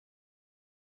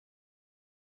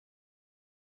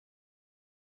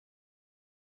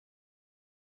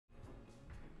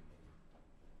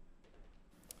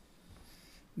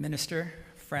minister,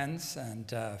 friends,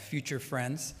 and future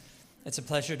friends. It's a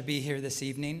pleasure to be here this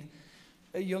evening.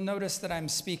 You'll notice that I'm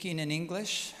speaking in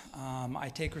English.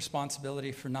 I take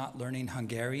responsibility for not learning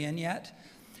Hungarian yet,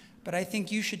 but I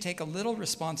think you should take a little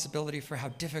responsibility for how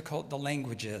difficult the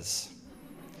language is.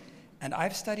 And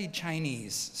I've studied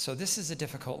Chinese, so this is a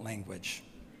difficult language.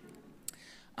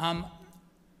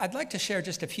 I'd like to share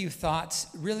just a few thoughts.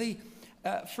 Really,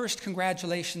 first,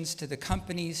 congratulations to the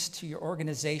companies, to your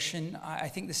organization. I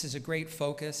think this is a great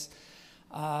focus.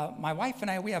 My wife and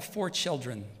I, we have 4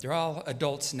 children. They're all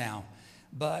adults now.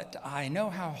 But I know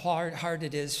how hard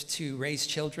it is to raise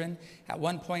children. At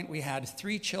one point, we had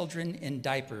 3 children in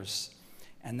diapers,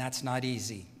 and that's not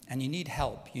easy. And you need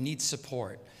help. You need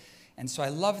support. And so I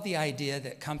love the idea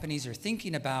that companies are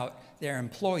thinking about their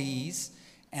employees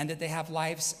and that they have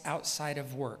lives outside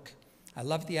of work. I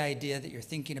love the idea that you're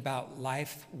thinking about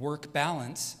life-work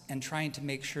balance and trying to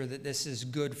make sure that this is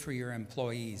good for your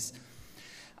employees.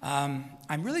 I'm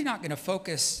really not going to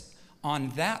focus on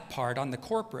that part, on the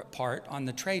corporate part, on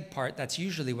the trade part. That's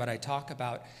usually what I talk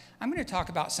about. I'm going to talk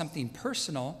about something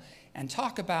personal and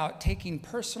talk about taking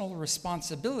personal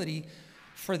responsibility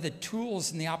for the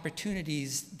tools and the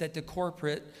opportunities that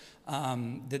the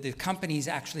that the companies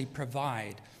actually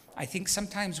provide. I think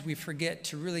sometimes we forget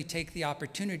to really take the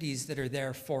opportunities that are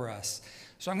there for us.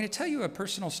 So I'm going to tell you a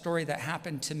personal story that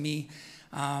happened to me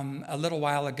a little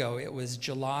while ago. It was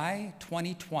July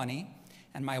 2020,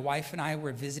 and my wife and I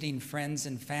were visiting friends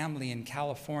and family in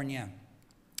California.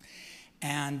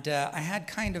 And I had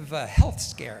kind of a health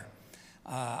scare.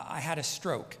 I had a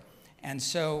stroke. And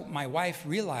so my wife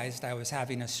realized I was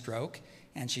having a stroke,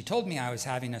 and she told me I was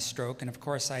having a stroke. And of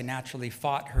course, I naturally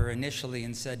fought her initially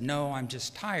and said, no, I'm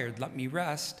just tired, let me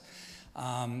rest.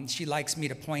 She likes me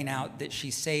to point out that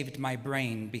she saved my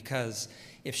brain, because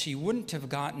if she wouldn't have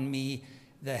gotten me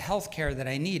the health care that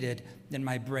I needed, then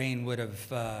my brain would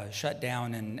have shut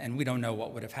down, and we don't know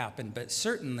what would have happened. But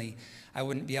certainly, I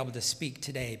wouldn't be able to speak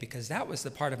today, because that was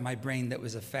the part of my brain that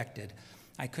was affected.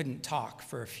 I couldn't talk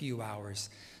for a few hours.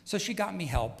 So she got me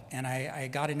help, and I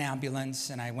got an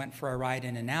ambulance, and I went for a ride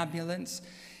in an ambulance,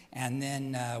 and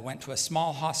then went to a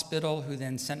small hospital, who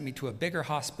then sent me to a bigger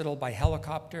hospital by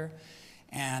helicopter.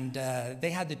 And they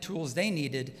had the tools they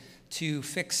needed to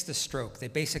fix the stroke. They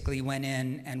basically went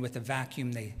in, and with a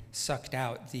vacuum, they sucked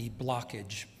out the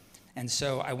blockage. And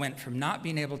so I went from not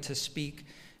being able to speak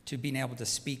to being able to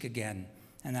speak again.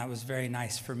 And that was very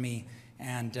nice for me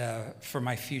and for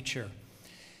my future.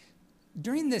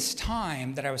 During this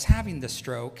time that I was having the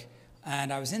stroke,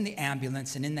 and I was in the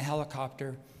ambulance and in the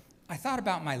helicopter, I thought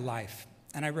about my life,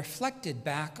 and I reflected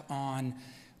back on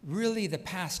really the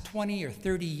past 20 or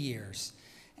 30 years.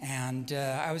 And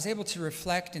I was able to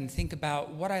reflect and think about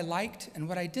what I liked and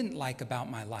what I didn't like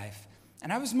about my life.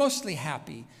 And I was mostly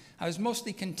happy. I was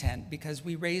mostly content, because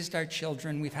we raised our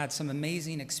children. We've had some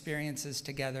amazing experiences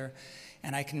together,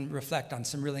 and I can reflect on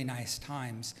some really nice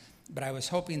times. But I was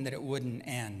hoping that it wouldn't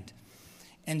end.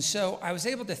 And so I was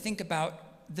able to think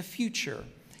about the future.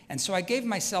 And so I gave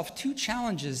myself 2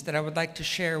 challenges that I would like to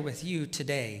share with you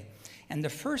today. And the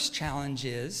first challenge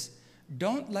is,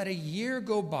 don't let a year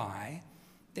go by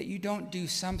that you don't do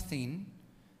something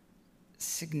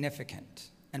significant.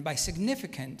 And by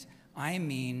significant, I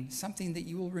mean something that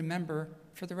you will remember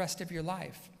for the rest of your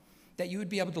life. That you would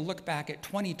be able to look back at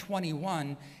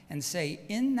 2021 and say,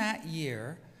 in that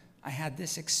year, I had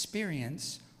this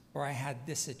experience, or I had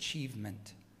this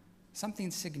achievement, something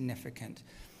significant.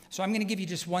 So I'm going to give you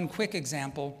just one quick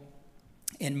example.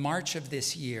 In March of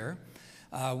this year,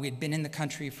 we had been in the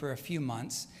country for a few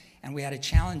months, and we had a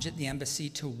challenge at the embassy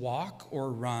to walk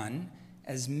or run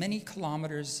as many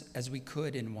kilometers as we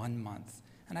could in 1 month.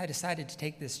 And I decided to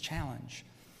take this challenge.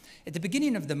 At the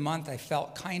beginning of the month, I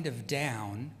felt kind of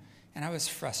down, and I was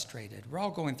frustrated. We're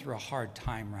all going through a hard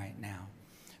time right now.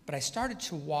 But I started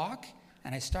to walk,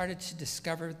 and I started to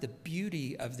discover the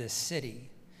beauty of this city.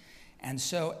 And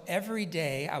so every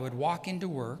day I would walk into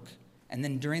work, and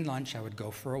then during lunch I would go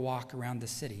for a walk around the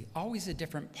city, always a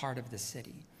different part of the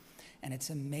city. And it's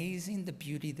amazing the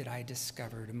beauty that I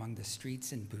discovered among the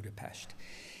streets in Budapest.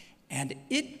 And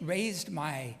it raised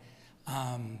my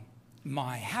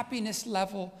happiness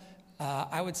level,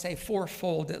 I would say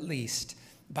 4-fold at least.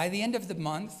 By the end of the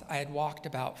month, I had walked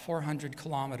about 400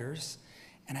 kilometers,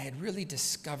 and I had really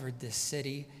discovered this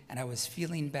city, and I was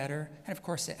feeling better. And of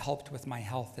course, it helped with my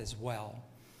health as well.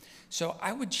 So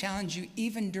I would challenge you,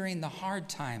 even during the hard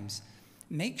times,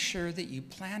 make sure that you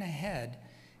plan ahead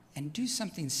and do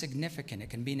something significant. It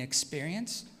can be an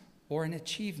experience or an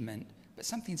achievement, but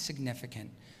something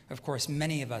significant. Of course,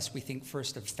 many of us, we think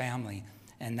first of family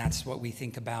and that's what we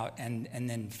think about. And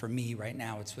then for me right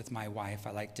now, it's with my wife.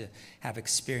 I like to have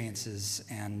experiences,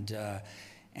 and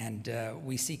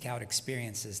we seek out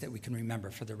experiences that we can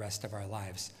remember for the rest of our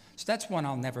lives. So that's one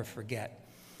I'll never forget.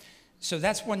 So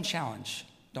that's one challenge.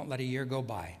 Don't let a year go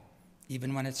by,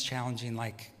 even when it's challenging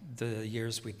like the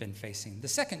years we've been facing. The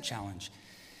second challenge,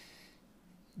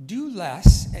 do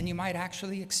less and you might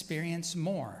actually experience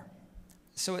more.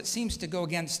 So it seems to go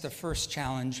against the first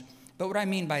challenge, but what I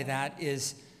mean by that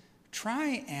is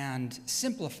try and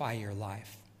simplify your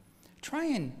life. Try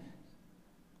and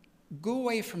go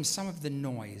away from some of the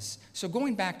noise. So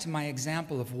going back to my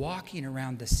example of walking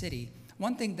around the city,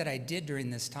 one thing that I did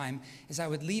during this time is I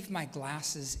would leave my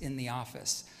glasses in the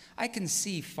office. I can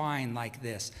see fine like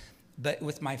this, but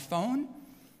with my phone,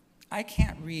 I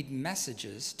can't read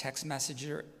messages, text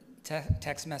messages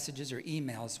or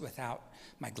emails without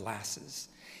my glasses.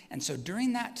 And so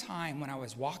during that time when I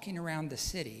was walking around the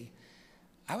city,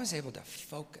 I was able to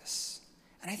focus.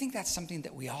 And I think that's something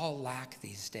that we all lack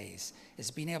these days, is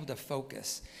being able to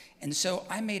focus. And so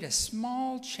I made a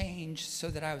small change so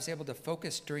that I was able to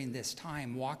focus during this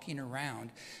time walking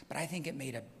around, but I think it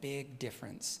made a big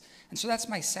difference. And so that's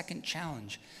my second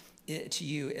challenge to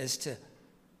you, is to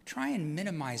try and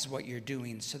minimize what you're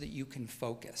doing so that you can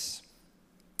focus.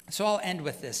 So I'll end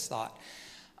with this thought.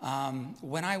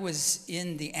 When I was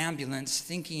in the ambulance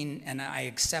thinking, and I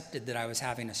accepted that I was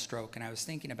having a stroke, and I was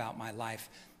thinking about my life,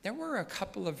 there were a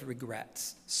couple of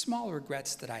regrets, small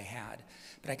regrets that I had.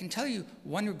 But I can tell you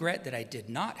one regret that I did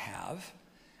not have.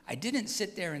 I didn't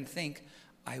sit there and think,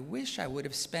 I wish I would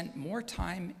have spent more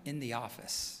time in the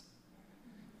office.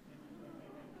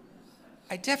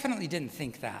 I definitely didn't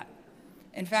think that.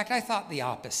 In fact, I thought the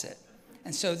opposite.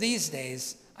 And so these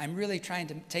days, I'm really trying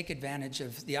to take advantage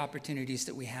of the opportunities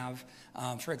that we have.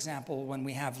 For example, when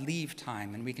we have leave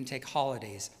time and we can take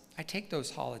holidays, I take those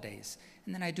holidays.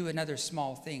 And then I do another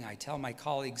small thing. I tell my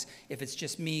colleagues, if it's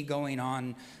just me going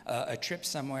on a trip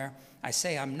somewhere, I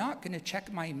say, I'm not going to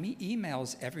check my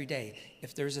emails every day.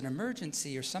 If there's an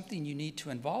emergency or something you need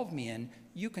to involve me in,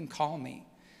 you can call me.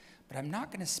 But I'm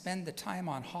not going to spend the time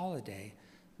on holiday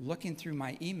looking through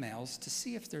my emails to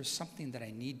see if there's something that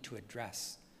I need to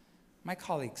address. My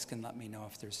colleagues can let me know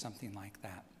if there's something like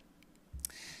that.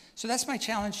 So that's my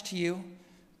challenge to you.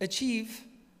 Achieve,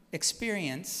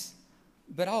 experience,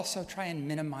 but also try and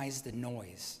minimize the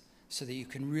noise so that you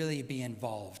can really be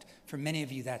involved. For many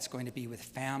of you, that's going to be with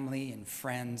family and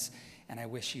friends, and I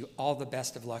wish you all the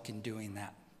best of luck in doing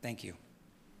that. Thank you.